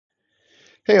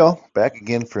Hey all, back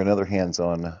again for another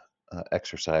hands-on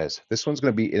exercise. This one's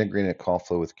going to be integrating a call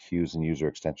flow with queues and user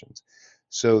extensions.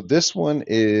 So this one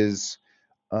is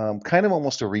kind of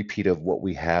almost a repeat of what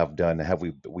we have done,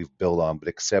 we've built on, but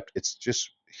except it's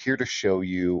just here to show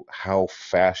you how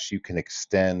fast you can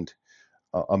extend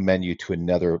a menu to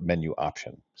another menu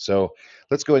option. So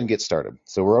let's go ahead and get started.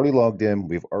 So we're already logged in.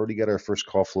 We've already got our first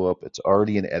call flow up. It's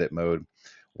already in edit mode.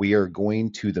 We are going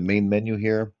to the main menu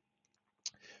here.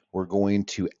 We're going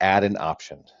to add an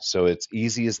option. So it's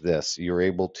easy as this. You're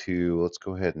able to, let's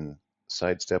go ahead and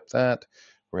sidestep that.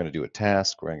 We're going to do a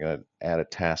task. We're going to add a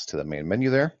task to the main menu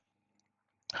there.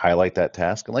 Highlight that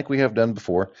task. And like we have done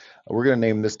before, we're going to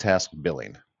name this task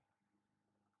billing.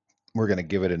 We're going to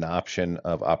give it an option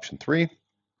of option 3.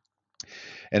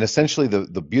 And essentially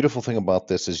the beautiful thing about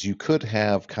this is you could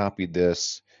have copied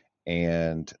this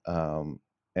and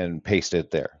pasted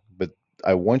it there. But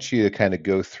I want you to kind of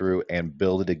go through and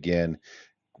build it again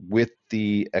with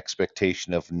the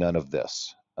expectation of none of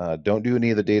this. Don't do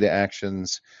any of the data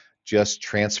actions, just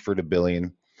transfer to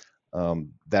billing.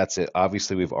 That's it.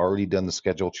 Obviously, we've already done the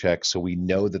schedule check, so we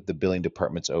know that the billing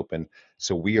department's open.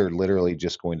 So we are literally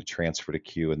just going to transfer to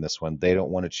queue in this one. They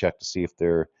don't want to check to see if they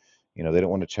don't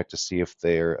want to check to see if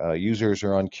their users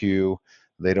are on queue.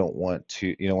 They don't want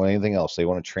to, anything else. They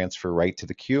want to transfer right to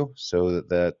the queue so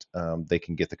that they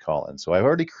can get the call in. So I've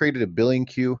already created a billing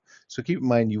queue. So keep in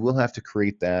mind, you will have to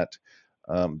create that.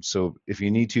 So if you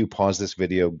need to pause this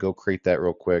video, go create that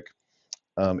real quick.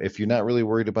 If you're not really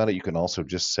worried about it, you can also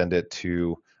just send it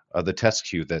to the test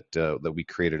queue that we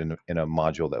created in a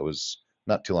module that was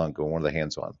not too long ago, one of the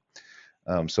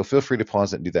hands-on. So feel free to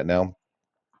pause it and do that now,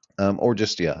 or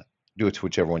just do it to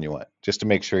whichever one you want, just to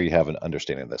make sure you have an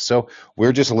understanding of this. So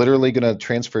we're just literally going to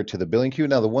transfer it to the billing queue.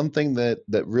 Now, the one thing that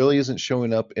really isn't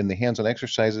showing up in the hands-on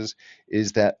exercises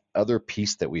is that other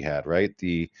piece that we had, right?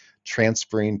 The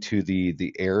transferring to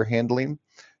the error handling.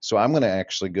 So I'm going to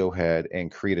actually go ahead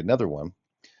and create another one.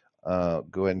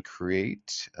 Go ahead and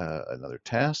create another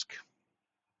task.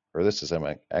 Or this is, I'm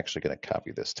actually going to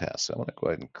copy this task. So I'm going to go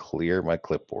ahead and clear my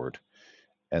clipboard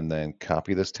and then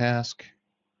copy this task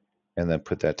and then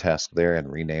put that task there and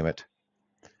rename it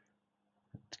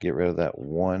to get rid of that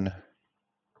one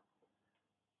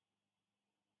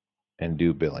and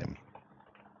do billing.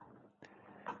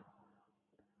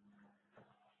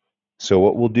 So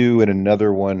what we'll do in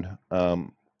another one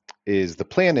is the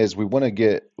plan is we want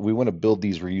to build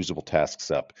these reusable tasks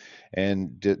up,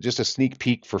 and just a sneak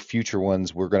peek for future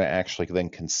ones, we're going to actually then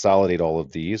consolidate all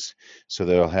of these. So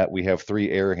we have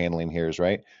 3 error handling here,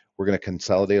 right? We're going to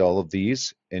consolidate all of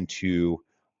these into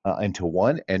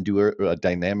one and do a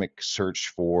dynamic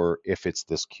search for if it's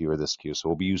this queue or this queue. So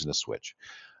we'll be using a switch.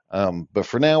 But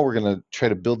for now, we're going to try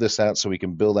to build this out so we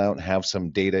can build out and have some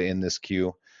data in this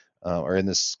queue or in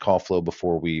this call flow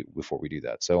before we do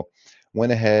that. So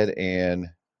went ahead and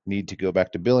need to go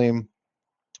back to billing.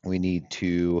 We need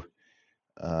to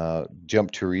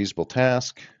jump to a reusable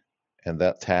task, and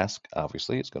that task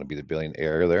obviously is going to be the billing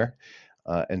error there.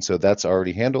 And so that's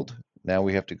already handled. Now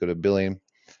we have to go to billing.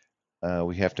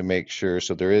 We have to make sure,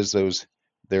 so there is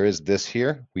this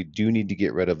here. We do need to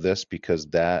get rid of this because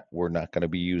that we're not going to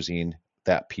be using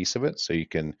that piece of it. So you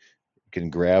can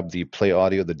grab the play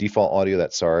audio, the default audio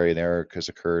that's sorry, an error has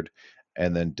occurred,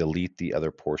 and then delete the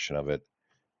other portion of it.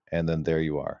 And then there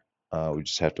you are. We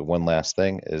just have to, one last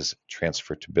thing is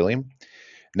transfer to billing.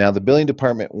 Now the billing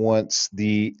department wants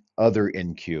the other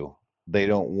in queue. They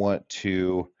don't want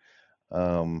to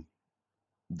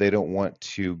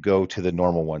go to the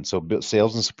normal one. So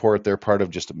sales and support, they're part of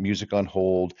just music on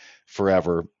hold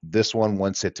forever. This one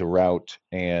wants it to route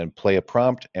and play a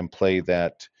prompt and play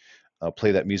that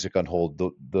music on hold,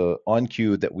 the on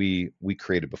queue that we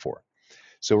created before.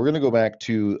 So we're going to go back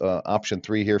to option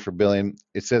 3 here for billing.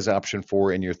 It says option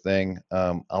 4 in your thing.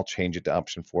 I'll change it to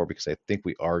option 4 because I think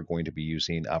we are going to be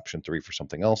using option 3 for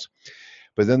something else.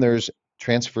 But then there's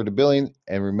transfer to billing,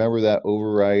 and remember that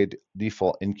override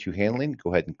default in-queue handling.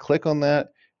 Go ahead and click on that.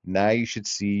 Now you should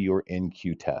see your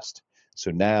in-queue test. So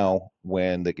now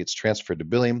when that gets transferred to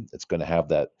billing, it's going to have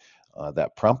that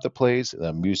prompt that plays,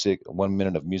 the music, 1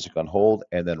 minute of music on hold,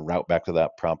 and then route back to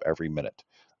that prompt every minute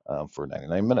for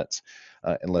 99 minutes,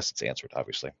 unless it's answered,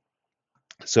 obviously.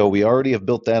 So we already have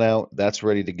built that out. That's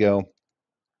ready to go.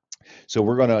 So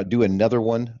we're going to do another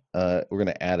one. We're going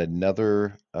to add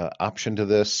another option to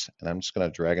this, and I'm just going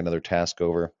to drag another task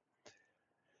over.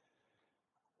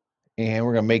 And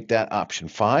we're going to make that option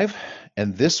 5.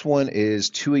 And this one is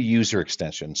to a user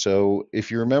extension. So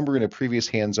if you remember in a previous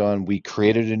hands-on, we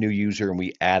created a new user and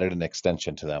we added an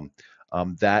extension to them.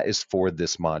 that is for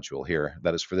this module here.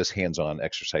 That is for this hands-on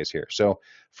exercise here. So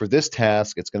for this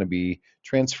task, it's going to be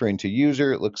transferring to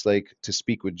user. It looks like to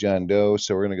speak with John Doe.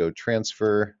 So we're going to go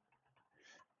transfer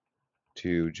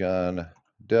to John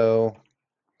Doe.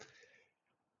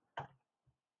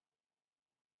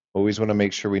 Always want to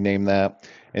make sure we name that.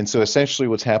 And so essentially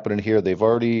what's happening here, we've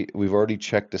already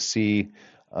checked to see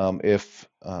if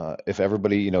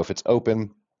everybody, if it's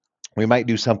open. We might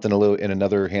do something a little in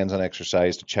another hands-on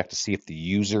exercise to check to see if the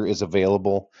user is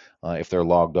available. If they're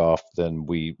logged off, then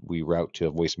we route to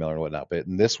a voicemail or whatnot. But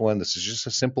in this one, this is just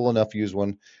a simple enough use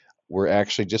one. We're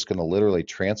actually just going to literally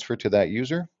transfer to that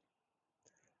user,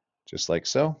 just like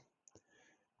so.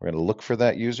 We're going to look for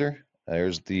that user.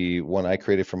 There's the one I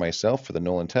created for myself for the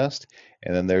Nolan test.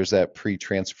 And then there's that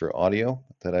pre-transfer audio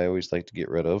that I always like to get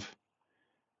rid of.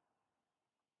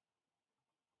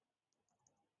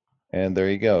 And there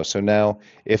you go. So now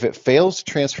if it fails to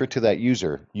transfer to that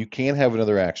user, you can have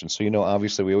another action. So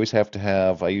obviously we always have to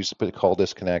have, I used to put a call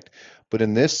disconnect, but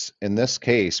in this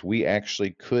case, we actually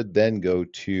could then go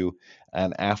to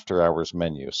an after hours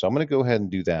menu. So I'm going to go ahead and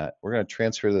do that. We're going to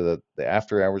transfer to the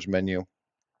after hours menu,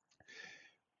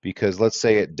 because let's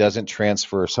say it doesn't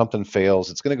transfer, something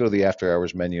fails, it's going to go to the after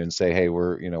hours menu and say, hey,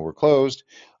 we're closed.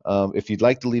 If you'd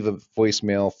like to leave a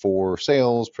voicemail for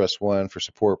sales, press 1. For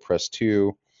support, press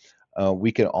 2.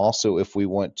 We can also, if we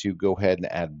want to, go ahead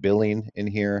and add billing in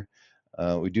here.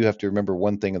 We do have to remember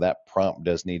one thing, that prompt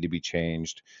does need to be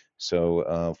changed.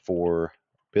 So for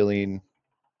billing,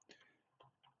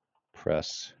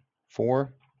 press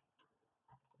 4.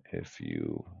 If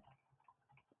you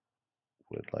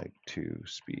would like to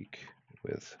speak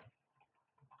with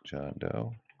John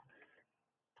Doe,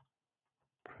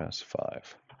 press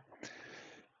 5.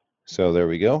 So there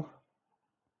we go.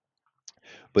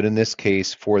 But in this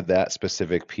case, for that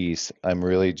specific piece, I'm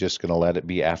really just going to let it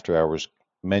be after hours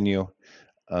menu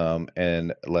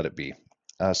and let it be.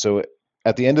 So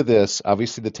at the end of this,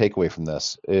 obviously the takeaway from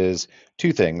this is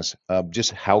two things.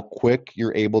 Just how quick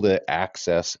you're able to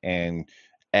access and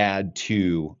add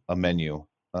to a menu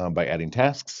by adding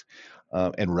tasks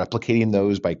and replicating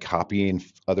those by copying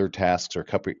other tasks or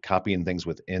copying things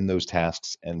within those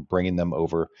tasks and bringing them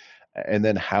over. And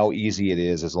then how easy it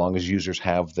is, as long as users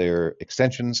have their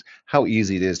extensions, how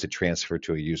easy it is to transfer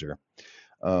to a user.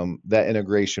 That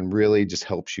integration really just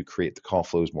helps you create the call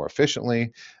flows more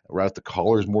efficiently, route the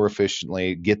callers more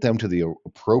efficiently, get them to the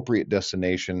appropriate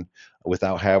destination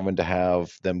without having to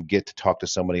have them get to talk to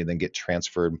somebody and then get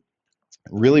transferred.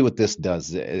 Really what this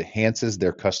does, it enhances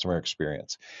their customer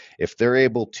experience. If they're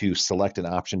able to select an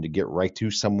option to get right to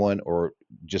someone or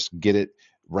just get it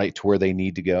right to where they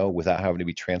need to go without having to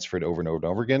be transferred over and over and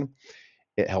over again,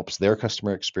 it helps their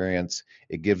customer experience.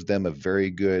 It gives them a very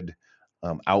good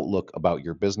outlook about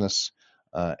your business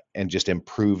and just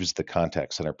improves the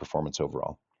contact center performance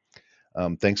overall.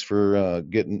 Thanks for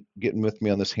getting with me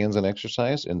on this hands-on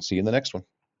exercise, and see you in the next one.